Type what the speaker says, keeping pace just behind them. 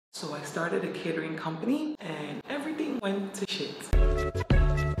So I started a catering company and everything went to shit.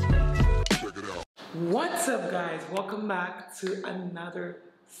 What's up guys? Welcome back to another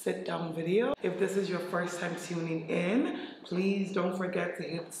sit down video. If this is your first time tuning in, please don't forget to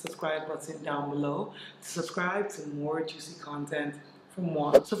hit the subscribe button down below to subscribe to more juicy content from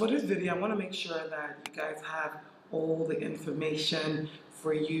more. So for this video, I want to make sure that you guys have all the information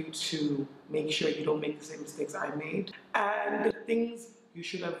for you to make sure you don't make the same mistakes I made and the things you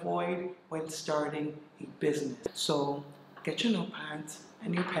should avoid when starting a business. So get your notepads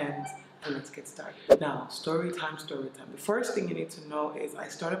and your pens and let's get started. Now, story time. The first thing you need to know is I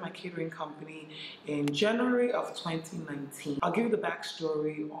started my catering company in January of 2019. I'll give you the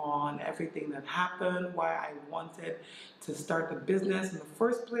backstory on everything that happened, why I wanted to start the business in the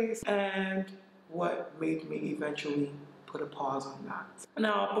first place, and what made me eventually put a pause on that.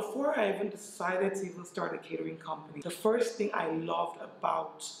 Now, before I even decided to even start a catering company, the first thing I loved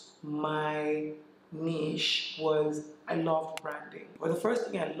about my niche was I loved branding. Or the first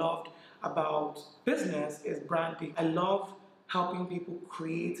thing I loved about business is branding. I love helping people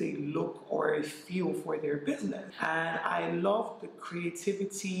create a look or a feel for their business. And I love the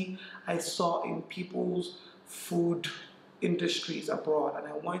creativity I saw in people's food industries abroad,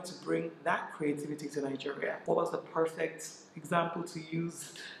 and I wanted to bring that creativity to Nigeria. What was the perfect example to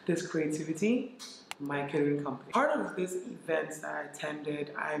use this creativity? My catering company. Part of this events that I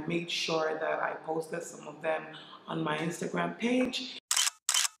attended, I made sure that I posted some of them on my Instagram page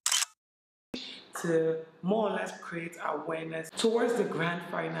to more or less create awareness towards the grand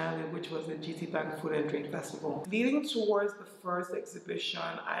finale, which was the GTBank Food and Drink Festival. Leading towards the first exhibition,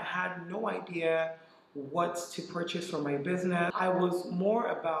 I had no idea what to purchase for my business. I was more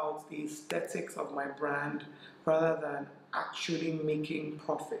about the aesthetics of my brand rather than actually making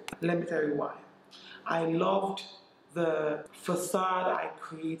profit. Let me tell you why. I loved the facade I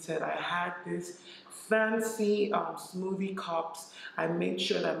created. I had this fancy smoothie cups. I made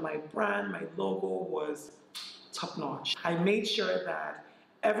sure that my brand, my logo was top notch. I made sure that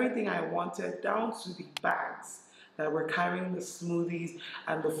everything I wanted, down to the bags that were carrying the smoothies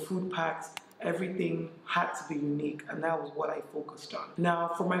and the food packs, everything had to be unique, and that was what I focused on.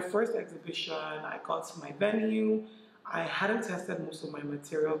 Now, for my first exhibition, I got to my venue. I hadn't tested most of my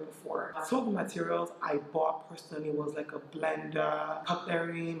materials before. Some of the materials I bought personally was like a blender,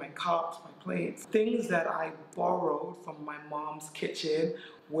 cutlery, my cups, my plates. Things that I borrowed from my mom's kitchen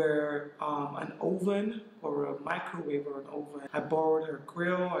were an oven or a microwave or an oven. I borrowed her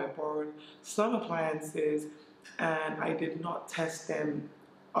grill, I borrowed some appliances, and I did not test them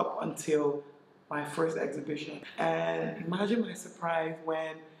up until my first exhibition. And imagine my surprise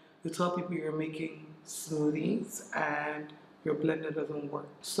when you tell people you're making smoothies and your blender doesn't work.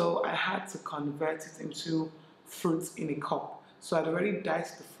 So I had to convert it into fruits in a cup. So I'd already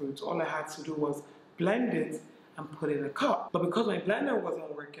diced the fruits. All I had to do was blend it and put it in a cup. But because my blender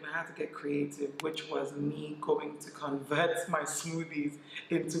wasn't working, I had to get creative, which was me going to convert my smoothies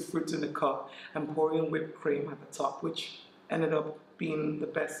into fruits in a cup and pouring whipped cream at the top, which ended up being the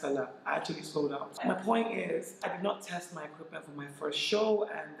best seller. I actually sold out. My point is, I did not test my equipment for my first show,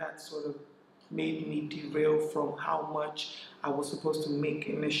 and that sort of made me derail from how much I was supposed to make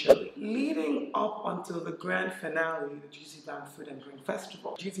initially. Leading up until the grand finale, the GTBank Food and Drink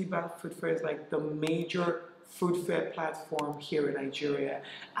Festival. GTBank Food Fair is like the major food fair platform here in Nigeria,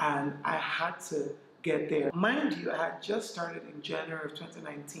 and I had to get there. Mind you, I had just started in January of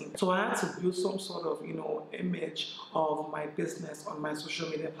 2019. So I had to build some sort of, image of my business on my social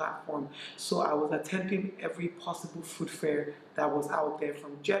media platform. So I was attending every possible food fair that was out there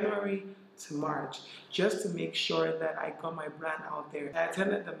from January to March, just to make sure that I got my brand out there. I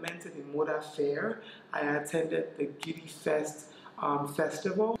attended the Mented in Moda Fair. I attended the Giddy Fest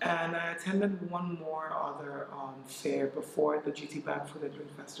festival, and I attended one more other fair before the GTBank Food and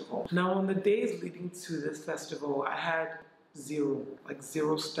Drink Festival. Now, on the days leading to this festival, I had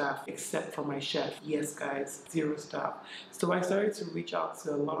zero staff except for my chef. Yes guys, zero staff. So I started to reach out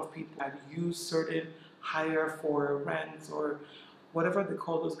to a lot of people. I'd use certain hire for rents or whatever they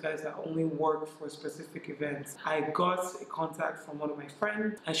call those guys that only work for specific events. I got a contact from one of my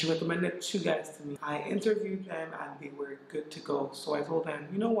friends and she recommended two guys to me. I interviewed them and they were good to go. So I told them,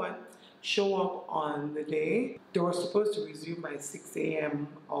 you know what? Show up on the day. They were supposed to resume by 6 a.m.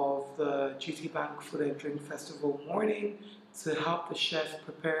 of the GTBank Food and Drink Festival morning to help the chef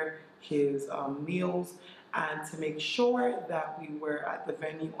prepare his meals and to make sure that we were at the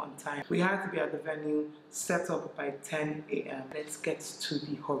venue on time. We had to be at the venue set up by 10 a.m. Let's get to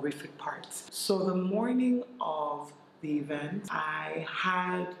the horrific parts. So the morning of the event, I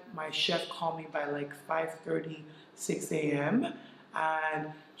had my chef call me by like 5:30, 6 a.m.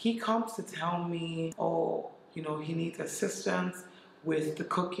 and he comes to tell me, oh, you know, he needs assistance with the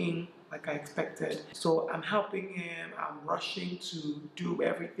cooking like I expected. So I'm helping him, I'm rushing to do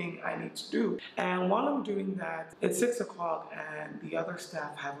everything I need to do. And while I'm doing that, it's 6 o'clock and the other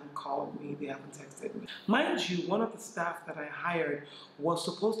staff haven't called me, they haven't texted me. Mind you, one of the staff that I hired was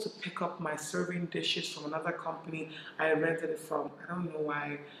supposed to pick up my serving dishes from another company I rented it from. I don't know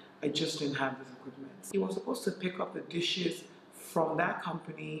why, I just didn't have this equipment. He was supposed to pick up the dishes from that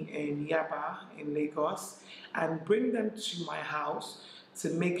company in Yaba in Lagos and bring them to my house to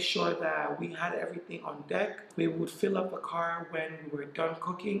make sure that we had everything on deck. We would fill up the car when we were done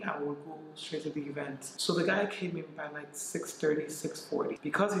cooking and we would go straight to the event. So the guy came in by like 6:30, 6:40.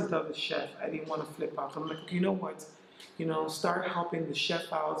 Because he's not the chef, I didn't want to flip out. I'm like, you know what? You know, start helping the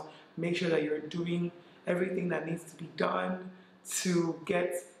chef out. Make sure that you're doing everything that needs to be done to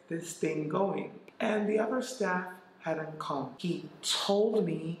get this thing going. And the other staff hadn't come. He told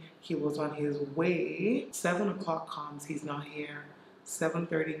me he was on his way. 7 o'clock comes, he's not here.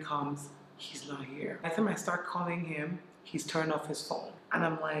 7:30 comes, he's not here. By the time I start calling him, he's turned off his phone. And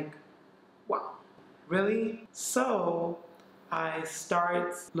I'm like, wow, really? So I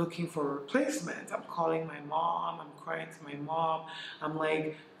start looking for a replacement. I'm calling my mom, I'm crying to my mom. I'm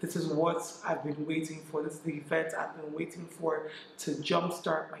like, this is what I've been waiting for. This is the event I've been waiting for to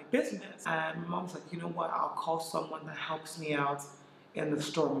jumpstart my business. And my mom's like, you know what? I'll call someone that helps me out in the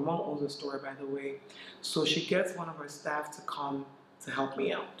store. My mom owns the store, by the way. So she gets one of her staff to come to help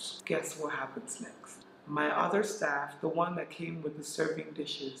me out. Guess what happens next? My other staff, the one that came with the serving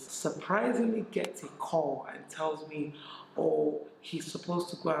dishes, surprisingly gets a call and tells me, oh, he's supposed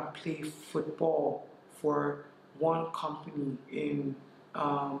to go and play football for one company in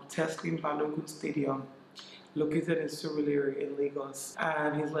Teslim Balogun Stadium, located in Surulere in Lagos.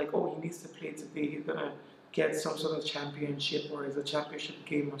 And he's like, oh, he needs to play today. He's gonna get some sort of championship, or it's a championship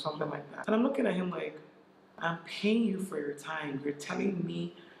game or something like that. And I'm looking at him like, I'm paying you for your time. You're telling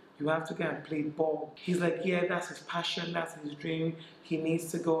me you have to go and play ball. He's like, yeah, that's his passion, that's his dream. He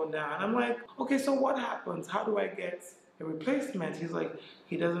needs to go now. And I'm like, okay, so what happens? How do I get a replacement? He's like,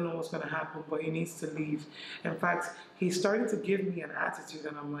 he doesn't know what's gonna happen, but he needs to leave. In fact, he's starting to give me an attitude,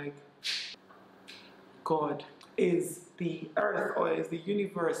 and I'm like, God, is the earth or is the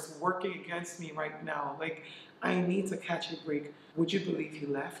universe working against me right now? Like, I need to catch a break. Would you believe he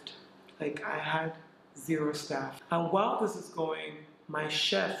left? Like, I had 0 staff. And while this is going, my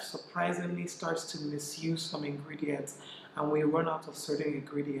chef surprisingly starts to misuse some ingredients and we run out of certain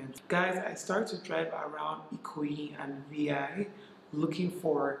ingredients. Guys, I start to drive around Ikoyi and VI looking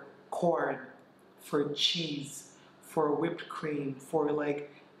for corn, for cheese, for whipped cream, for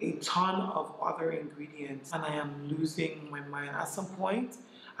like a ton of other ingredients, and I am losing my mind. At some point,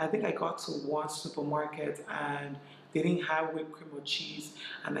 I think I got to one supermarket and they didn't have whipped cream or cheese,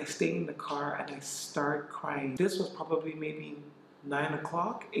 and I stayed in the car and I started crying. This was probably maybe 9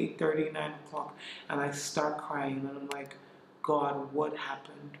 o'clock, 8:30, 9 o'clock, and I start crying and I'm like, God, what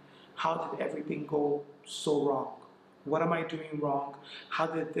happened? How did everything go so wrong? What am I doing wrong? How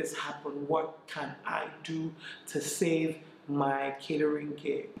did this happen? What can I do to save my catering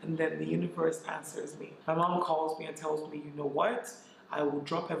gig? And then the universe answers me. My mom calls me and tells me, you know what? I will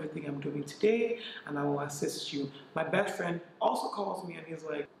drop everything I'm doing today and I will assist you. My best friend also calls me and he's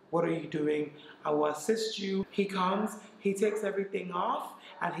like, what are you doing? I will assist you. He comes, he takes everything off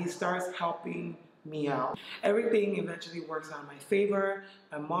and he starts helping me out. Everything eventually works out in my favor.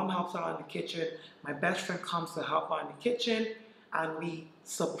 My mom helps out in the kitchen. My best friend comes to help out in the kitchen. And we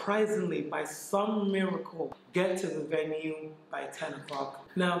surprisingly, by some miracle, get to the venue by 10 o'clock.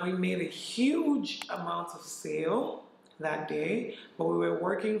 Now, we made a huge amount of sale that day, but we were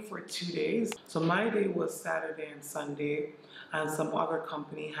working for 2 days. So my day was Saturday and Sunday, and some other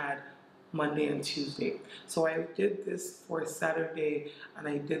company had Monday and Tuesday. So I did this for Saturday and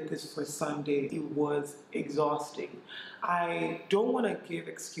I did this for Sunday. It was exhausting. I don't want to give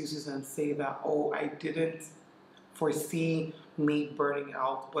excuses and say that, oh, I didn't foresee me burning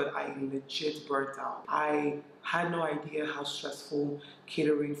out, but I legit burnt out. I had no idea how stressful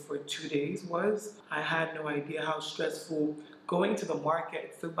catering for 2 days was. I had no idea how stressful going to the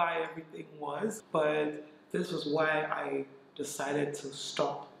market to buy everything was, but this was why I decided to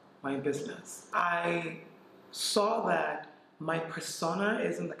stop my business. I saw that my persona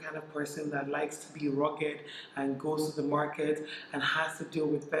isn't the kind of person that likes to be rugged and goes to the market and has to deal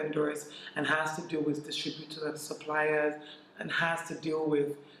with vendors and has to deal with distributors and suppliers and has to deal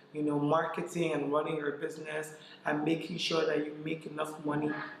with, you know, marketing and running your business and making sure that you make enough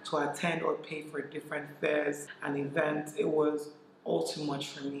money to attend or pay for different fairs and events. It was all too much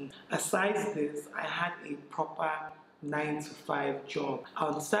for me. Aside this, I had a proper 9 to 5 job.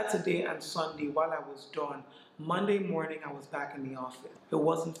 On Saturday and Sunday, while I was done, Monday morning I was back in the office. It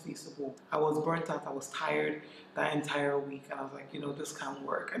wasn't feasible. I was burnt out. I was tired that entire week, and I was like, you know, this can't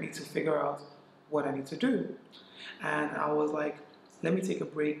work. I need to figure out what I need to do. And I was like, let me take a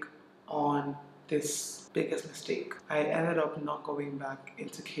break on this biggest mistake. I ended up not going back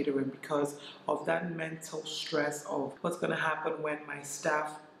into catering because of that mental stress of what's going to happen when my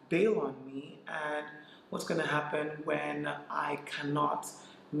staff bail on me and what's going to happen when I cannot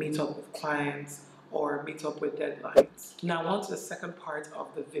meet up with clients or meet up with deadlines. Now on to the second part of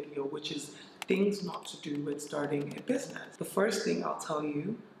the video, which is things not to do with starting a business. The first thing I'll tell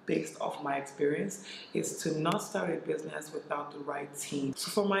you, based off my experience, is to not start a business without the right team.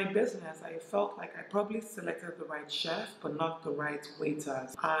 So for my business, I felt like I probably selected the right chef, but not the right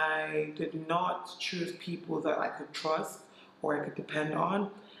waiters. I did not choose people that I could trust or I could depend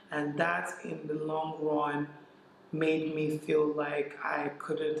on, and that in the long run made me feel like I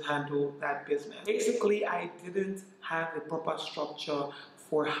couldn't handle that business. Basically, I didn't have a proper structure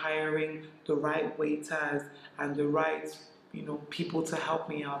for hiring the right waiters and the right, people to help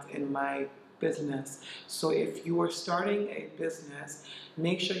me out in my business. So if you are starting a business,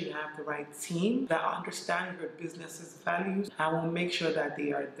 make sure you have the right team that understand your business's values and will make sure that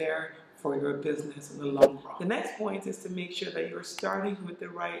they are there for your business in the long run. The next point is to make sure that you're starting with the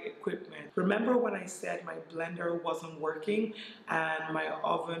right equipment. Remember when I said my blender wasn't working and my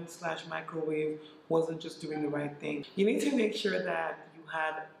oven / microwave wasn't just doing the right thing? You need to make sure that you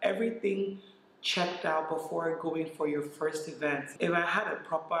have everything checked out before going for your first event. If I had a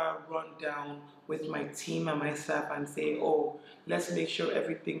proper rundown with my team and my staff and say, oh, let's make sure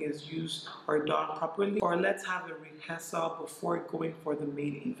everything is used or done properly, or let's have a rehearsal before going for the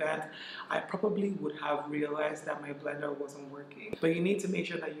main event, I probably would have realized that my blender wasn't working. But you need to make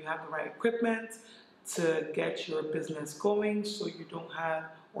sure that you have the right equipment to get your business going so you don't have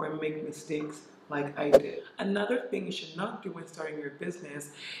or make mistakes like I did. Another thing you should not do when starting your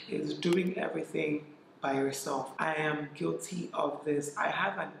business is doing everything by yourself. I am guilty of this. I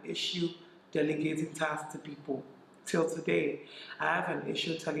have an issue delegating tasks to people. Till today, I have an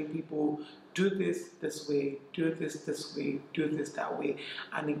issue telling people, do this way, do this way, do this that way,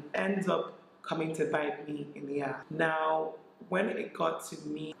 and it ends up coming to bite me in the ass. Now, when it got to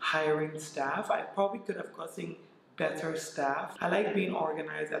me hiring staff, I probably could have gotten better staff. I like being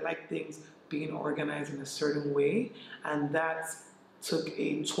organized. I like things being organized in a certain way, and that took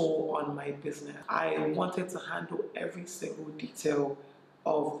a toll on my business. I wanted to handle every single detail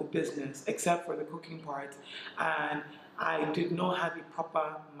of the business except for the cooking part, and I did not have a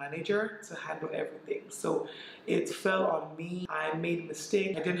proper manager to handle everything. So it fell on me. I made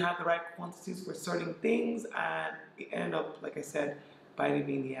mistakes. I didn't have the right quantities for certain things, and it ended up, like I said, biting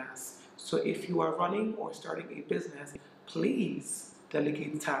me in the ass. So if you are running or starting a business, please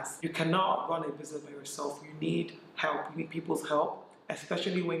delegate tasks. You cannot run a business by yourself. You need help. You need people's help,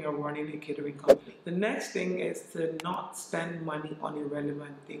 especially when you're running a catering company. The next thing is to not spend money on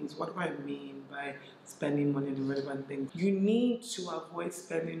irrelevant things. What do I mean by spending money on irrelevant things? You need to avoid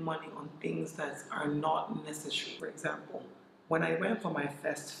spending money on things that are not necessary. For example, when I went for my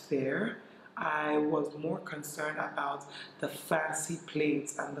first fair, I was more concerned about the fancy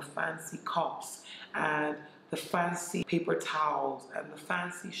plates and the fancy cups and the fancy paper towels and the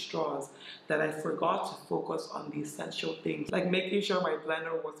fancy straws that I forgot to focus on the essential things, like making sure my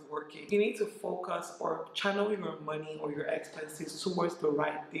blender was working. You need to focus or channel your money or your expenses towards the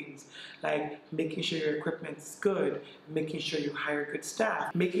right things, like making sure your equipment is good, making sure you hire good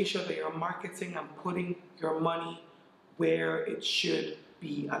staff, making sure that you're marketing and putting your money where it should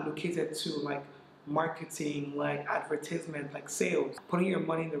be allocated to, like marketing, like advertisement, like sales, putting your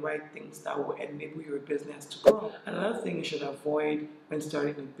money in the right things that will enable your business to grow. Another thing you should avoid when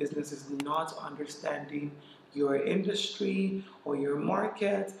starting a business is not understanding your industry or your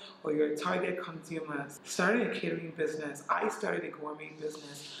market or your target consumers. Starting a catering business, I started a gourmet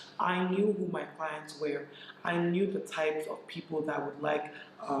business. I knew who my clients were. I knew the types of people that would like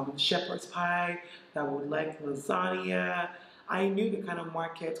shepherd's pie, that would like lasagna. I knew the kind of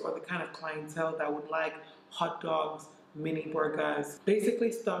market or the kind of clientele that would like hot dogs, mini burgers,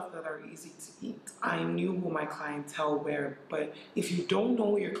 basically stuff that are easy to eat. I knew who my clientele were, but if you don't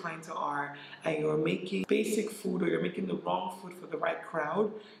know who your clientele are and you're making basic food or you're making the wrong food for the right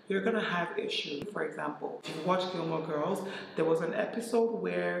crowd, you're gonna have issues. For example, if you watch Gilmore Girls, there was an episode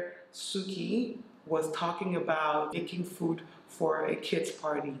where Suki was talking about making food for a kid's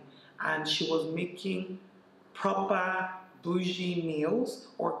party, and she was making proper bougie meals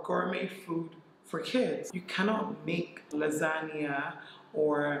or gourmet food for kids. You cannot make lasagna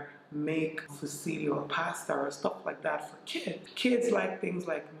or make fusilli or pasta or stuff like that for kids. Kids like things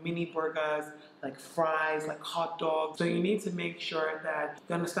like mini burgers, like fries, like hot dogs. So you need to make sure that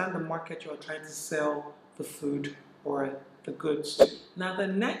you understand the market you're trying to sell the food or the goods to. Now, the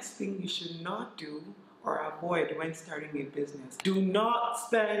next thing you should not do or avoid when starting a business, do not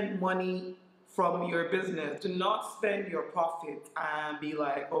spend money from your business. Do not spend your profit and be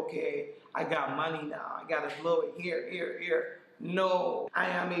like, okay, I got money now, I gotta blow it here, here, here. No, I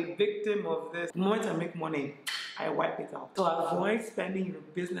am a victim of this. The moment I make money, I wipe it out. So avoid spending your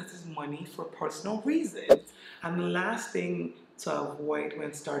business's money for personal reasons. And the last thing to avoid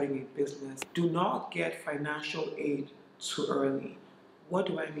when starting a business, do not get financial aid too early. What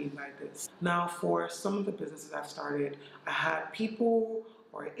do I mean by this? Now, for some of the businesses I've started, I had people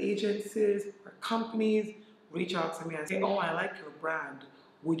or agencies or companies reach out to me and say, oh, I like your brand.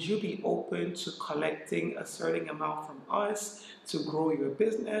 Would you be open to collecting a certain amount from us to grow your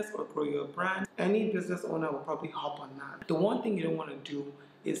business or grow your brand? Any business owner will probably hop on that. The one thing you don't want to do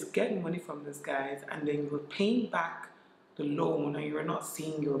is get money from these guys and then you're paying back the loan and you're not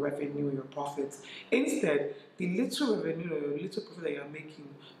seeing your revenue, your profits. Instead, the little revenue or little profit that you're making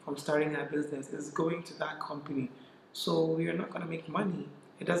from starting that business is going to that company. So you're not going to make money.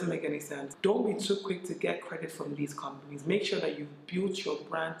 It doesn't make any sense. Don't be too quick to get credit from these companies. Make sure that you've built your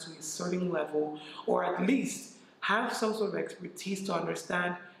brand to a certain level, or at least have some sort of expertise to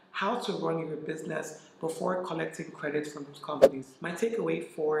understand how to run your business before collecting credit from those companies. My takeaway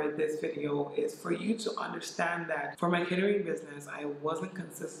for this video is for you to understand that for my catering business, I wasn't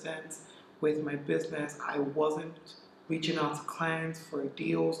consistent with my business. I wasn't reaching out to clients for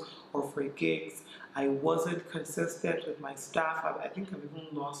deals or for gigs. I wasn't consistent with my staff. I think I've even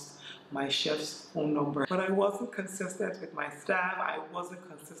lost my chef's phone number. But I wasn't consistent with my staff. I wasn't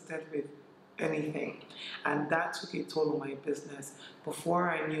consistent with anything. And that took a toll on my business. Before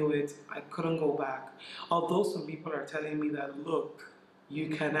I knew it, I couldn't go back. Although some people are telling me that, look, you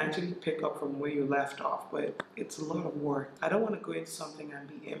can actually pick up from where you left off, but it's a lot of work. I don't want to go into something and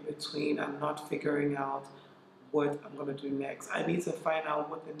be in between and not figuring out what I'm going to do next. I need to find out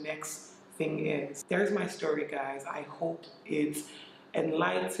what the next thing is. There's my story, guys. I hope it's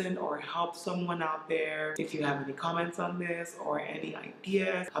enlightened or help someone out there. If you have any comments on this or any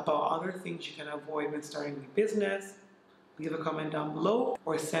ideas about other things you can avoid when starting a business, leave a comment down below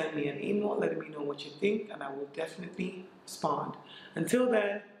or send me an email letting me know what you think and I will definitely respond. Until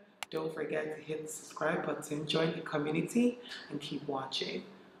then, don't forget to hit the subscribe button, join the community, and keep watching.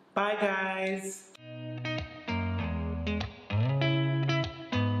 Bye, guys.